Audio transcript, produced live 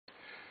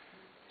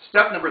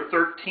Step number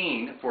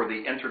 13 for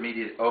the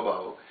intermediate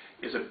oboe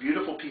is a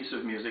beautiful piece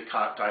of music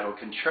titled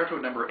Concerto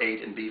No.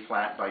 8 in B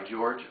flat by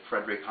George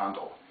Frederick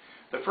Handel.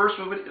 The first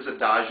movement is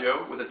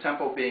Adagio, with the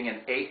tempo being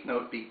an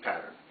 8-note beat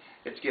pattern.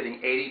 It's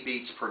getting 80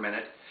 beats per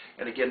minute,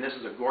 and again, this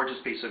is a gorgeous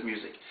piece of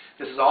music.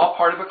 This is all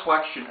part of a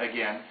collection,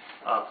 again,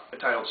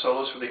 titled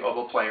Solos for the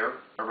Oboe Player,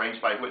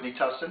 arranged by Whitney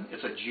Tustin.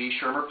 It's a G.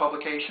 Schirmer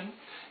publication,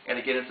 and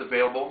again, it's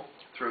available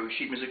through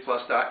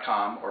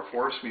sheetmusicplus.com or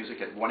Forest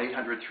Music at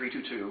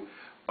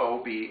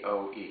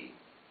 1-800-322-OBOE.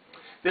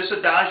 This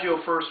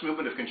Adagio first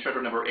movement of Concerto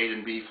No. 8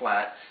 in B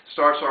flat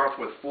starts off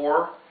with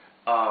 4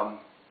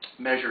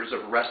 measures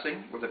of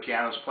resting where the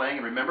piano is playing.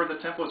 And remember, the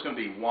tempo is going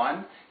to be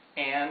 1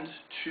 and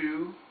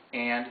 2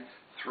 and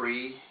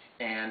 3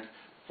 and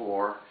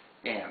 4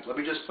 and. Let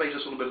me just play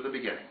just a little bit at the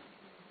beginning.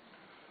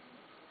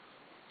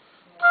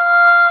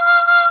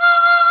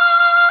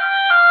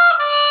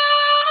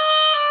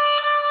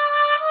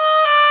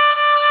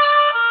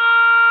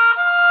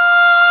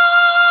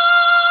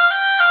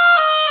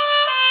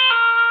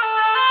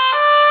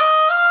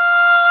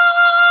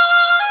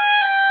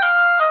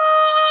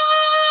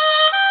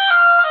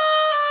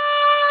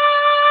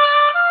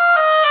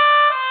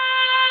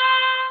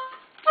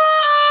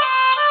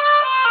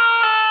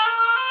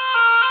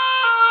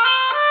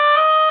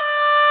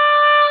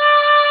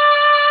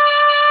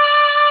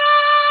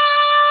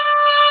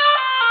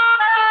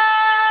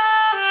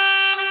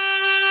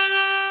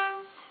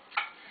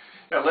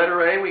 Now,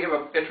 letter A, we have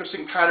an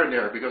interesting pattern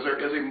there because there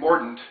is a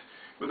mordent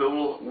with a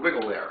little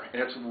wiggle there,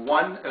 and it's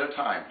 1 at a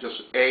time,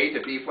 just A to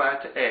B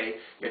flat to A.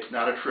 It's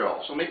not a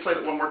trill. So let me play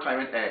it one more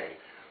time in A.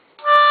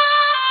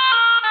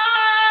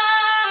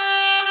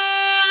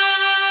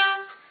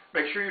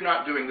 Make sure you're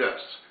not doing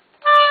this.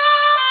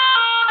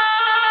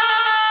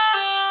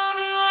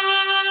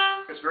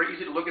 It's very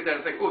easy to look at that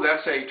and think, oh,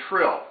 that's a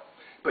trill,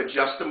 but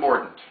just a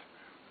mordent.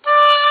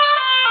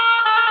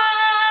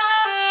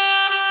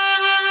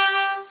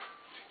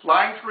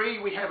 Line 3,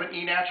 we have an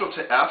E natural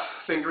to F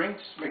fingering.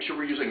 Just make sure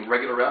we're using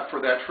regular F for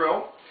that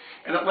trill.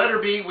 And at letter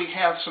B, we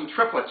have some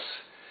triplets,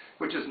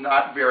 which is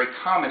not very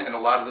common in a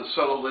lot of the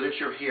solo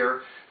literature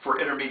here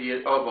for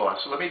intermediate oboe.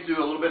 So let me do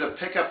a little bit of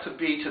pick up to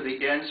B to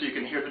the end so you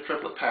can hear the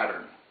triplet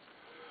pattern.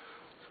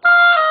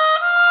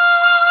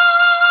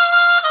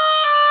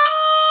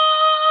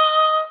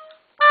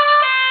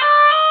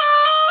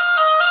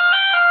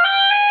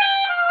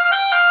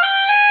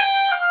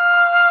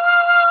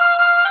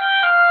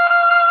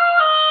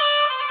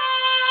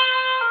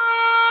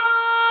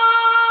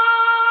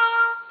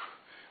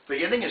 The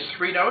beginning is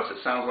 3 notes. It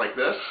sounds like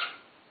this.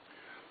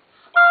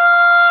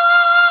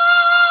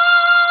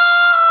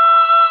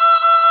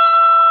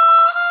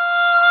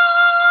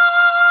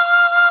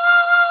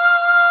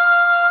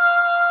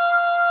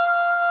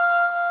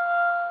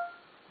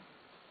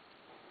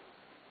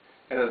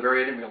 And at the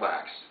very end,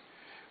 relax.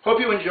 Hope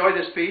you enjoy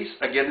this piece.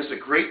 Again, this is a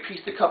great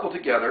piece to couple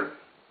together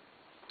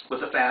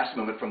with a fast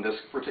movement from this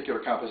particular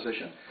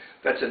composition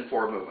that's in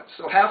 4 movements.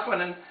 So have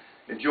fun and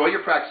enjoy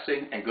your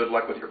practicing, and good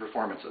luck with your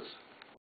performances.